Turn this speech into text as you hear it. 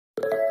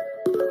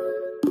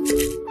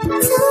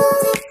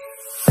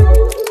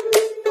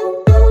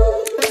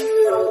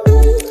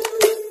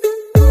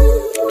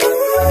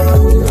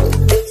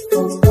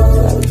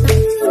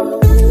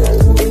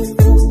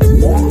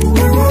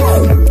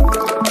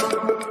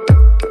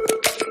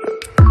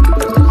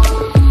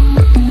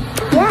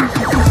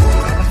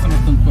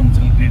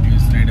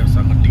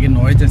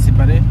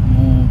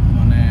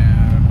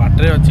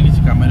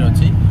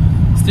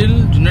Still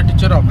junior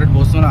teacher update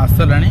बहुत समय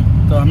आसला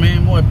तो आम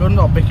मुझे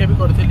अपेक्षा भी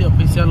करी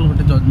ऑफिशियल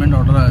गोटे जजमेंट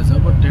ऑर्डर आस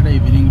बट ये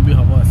इवनिंग भी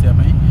हम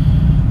आसापी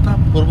ता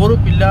पूर्वर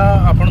पिला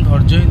आप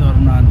धैर्य ही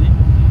धरू ना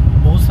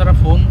बहुत सारा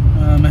फोन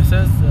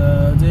मेसेज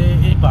जे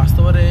ये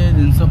वास्तव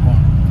जिनस कौन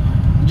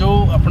जो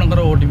आपंकर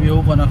ओटीपी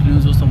हो कनक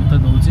न्यूज हो सब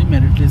दूसरी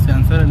मेरिट लिस्ट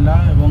कैंसल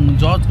है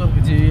जज कर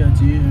किसी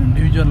अच्छी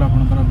इंडिविजुअल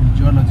आपंकर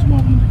विजुआल अच्छी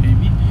मुझे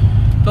देखी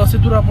तो से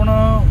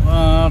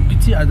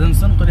किसी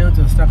एजेंसन करने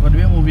चेष्टा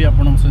करेंगे मुझे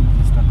आपन सहित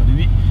चेष्टा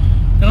करी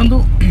देखो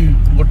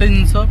गोटे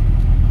जिनस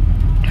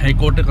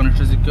हाईकोर्ट कनिष्ठ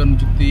शिक्षक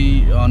नियुक्ति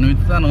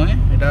अनियमितता नुहे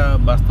यहाँ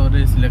वास्तव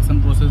में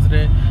सिलेक्शन प्रोसेस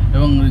रे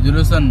एवं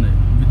रिजोल्यूशन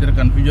भितर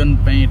कन्फ्यूजन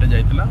यहाँ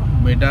जाइला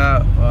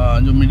यहाँ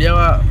जो मीडिया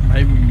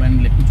भाई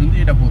मैंने लिखुं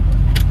यहाँ बहुत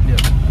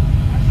क्लियर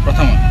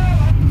प्रथम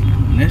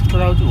नेक्स्ट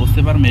कथा हूँ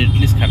ओसेबार मेरिट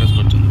लिस्ट खारज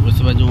कर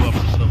ओसेबा जो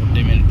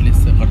गोटे मेरिट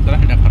लिस्ट करता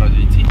है खारज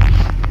होती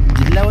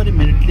जिलावारी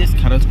मेरिट लिस्ट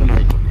खारज कला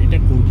हाईकोर्ट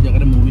यहाँ कौटी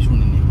जगह मुझे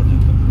शुणी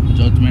पर्यटन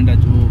जजमेंट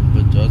जो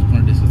जज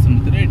डिस्कसन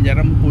भितर ये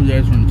जगह मुझे कौ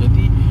जगह शुणी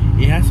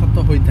जदि यह सत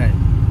होता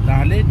है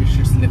ताहले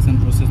डिस्ट्रिक्ट सिलेक्शन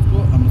प्रोसेस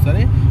को अनुसार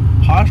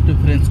फास्ट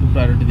प्रिफरेंस को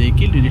प्रायोरिटी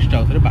देकी लिस्ट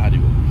आउे बाहर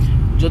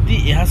जदि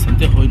यह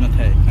सत्य हो न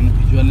था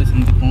भिजुआल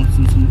से कौन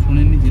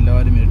शुणी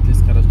जिलावारी मेरिट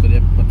लिस्ट खारज करने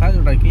कथा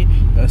जोटा कि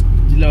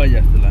जिला वाइज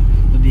आसाला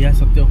जदि यह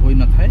सत्य हो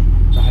न था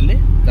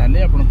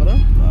ताहले आपणकर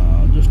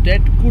जो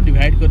स्टेट को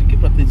डिवाइड करके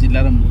प्रति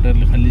जिलार गोटे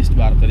लेखा लिस्ट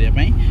बाहर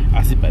करने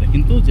आसीपे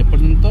किंतु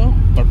जेपर्यंत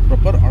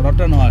प्रॉपर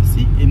ऑर्डरटा न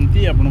आसी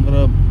एमती आपणकर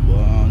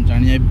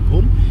जानिया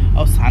भूल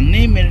आ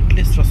साने मेरिट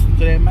लिस्ट प्रस्तुत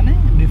करें माने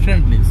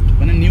डिफरेंट लिस्ट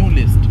माने न्यू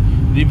लिस्ट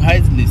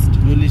रिवाइज लिस्ट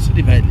जो लिस्ट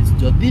रिवाइज लिस्ट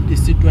जदि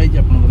डिस्ट्रिक्ट वाइज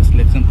आपणकर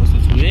सिलेक्शन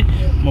प्रोसेस हुए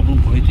मुझे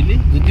कही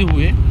जदि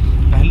हुए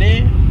ताहले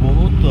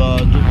बहुत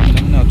जो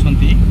पिलाने अच्छा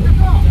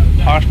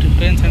fast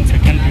preference and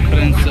second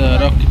preference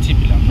रखी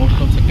पिला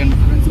मोस्ट ऑफ सेकेंड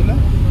प्रिफरेंस है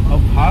और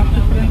फास्ट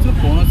प्रिफरेंस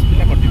कौन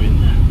पिला कटे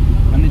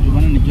माने जो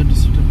मैंने निज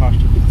डिस्ट्रिक्ट फास्ट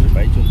प्रिफरेंस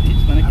पाई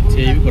मैंने किसी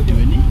भी कटे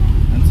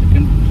एंड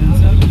सेकेंड प्रिफरेंस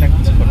पिला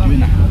किसी कटे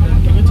ना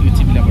ठीक अच्छे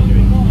किसी पिला कटे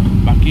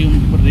बाकी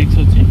ऊपर रिक्स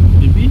अच्छे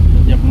फिर भी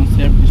आप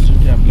सेफ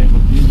डिस्ट्रिक्ट आप्लाय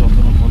करते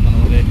वर्तमान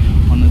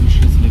अन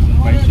डिस्ट्रिक्ट सिलेक्शन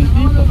पाई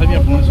तथापि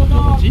आप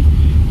सुযোগ अच्छी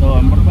तो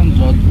आम बर्तमान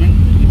जजमेंट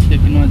किसी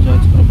देखना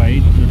जज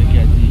बाइट जोटा कि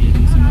आज ये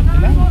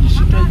था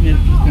district wise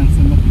merit list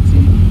cancel किसी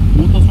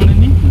मुझे तो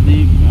शुणी जदि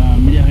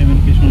मीडिया भाई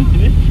मैंने शुणी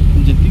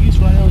जी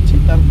शुणा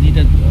तार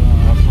दुईटा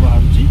अर्थ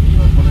बाहर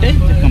गोटे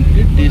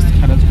कंप्लीट लिस्ट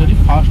खारज कर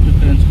फास्ट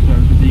प्रिफरेंस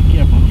प्रायोरिटी देकी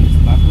आप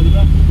बाहर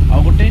करवा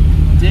आ गोटे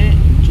जे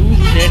जो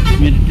स्टेट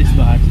मेरिट लिस्ट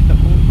बाहर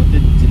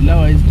प्रत्येक जिला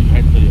वाइज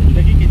डिवाइड कर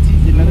जोटा कि किसी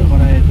जिले में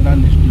कराइला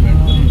लिस्ट डिवाइड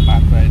कर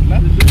बाहर कराइला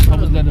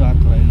सब जिले में बाहर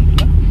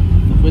कराइला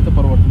तो हुए तो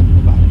परवर्ती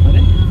बाहर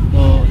करे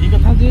तो ये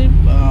कथा जे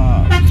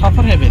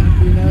सफर हे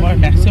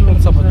मैक्सीम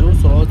सफर जो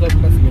 16,000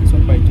 पिला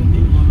सिलेक्शन पाई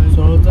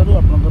 16,000 रु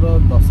आपंकर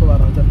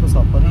 10-12,000 तो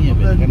सफर ही है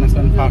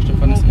कहीं फास्ट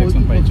प्रिफरेंस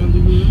सिलेक्शन पाई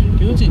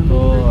ठीक अच्छे तो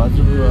आज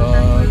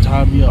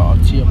जहाँ भी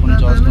अच्छी अपन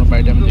जज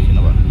बाइट आम देखी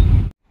नवा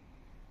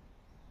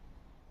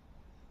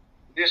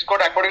This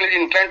court accordingly is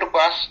inclined to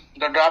pass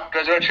the draft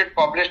result sheet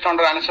published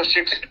under Annexure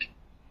 6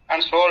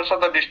 and so also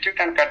the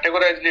district and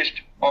categorized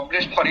list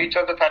published for each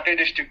of the 30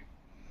 districts,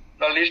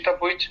 the list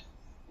of which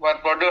were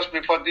produced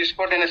before this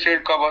court in a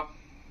sealed cover.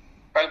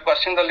 While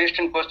passing the list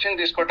in question,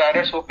 this court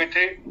directs OP3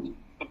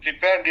 to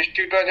prepare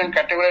district-wise and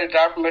categorized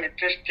draft merit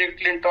list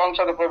strictly in terms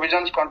of the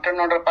provisions contained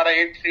under Para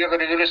 8.3 of the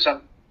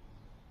resolution.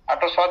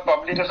 After such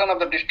publication of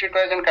the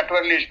district-wise and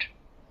categorized list,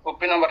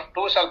 OP number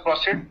 2 shall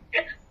proceed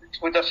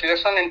with the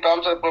selection in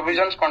terms of the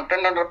provisions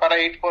contained under Para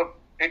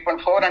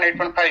 8.4 and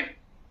 8.5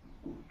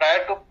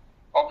 prior to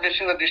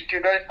publishing the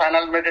district-wise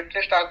final merit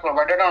list as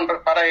provided under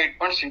Para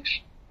 8.6.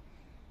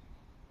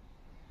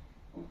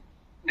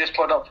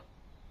 Dispose of.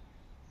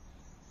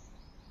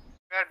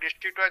 Where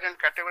district-wise and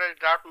categorized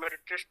draft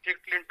merit list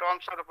strictly in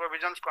terms of the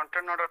provisions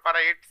contained under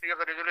Para 8.3 of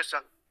the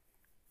resolution.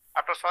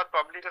 After such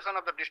publication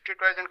of the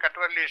district-wise and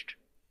categorized list,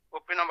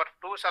 OP number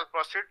 2 shall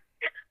proceed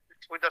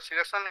with the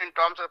selection in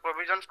terms of the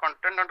provisions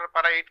contained under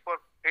Para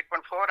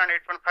 8.4 and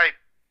 8.5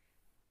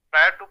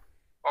 prior to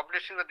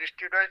publishing the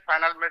district-wise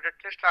final merit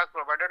list as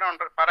provided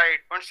under Para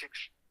 8.6.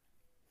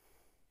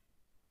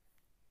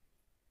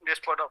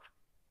 Dispose of.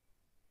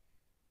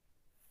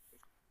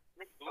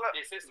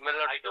 This is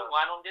I do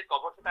one on the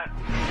cover to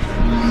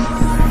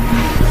that.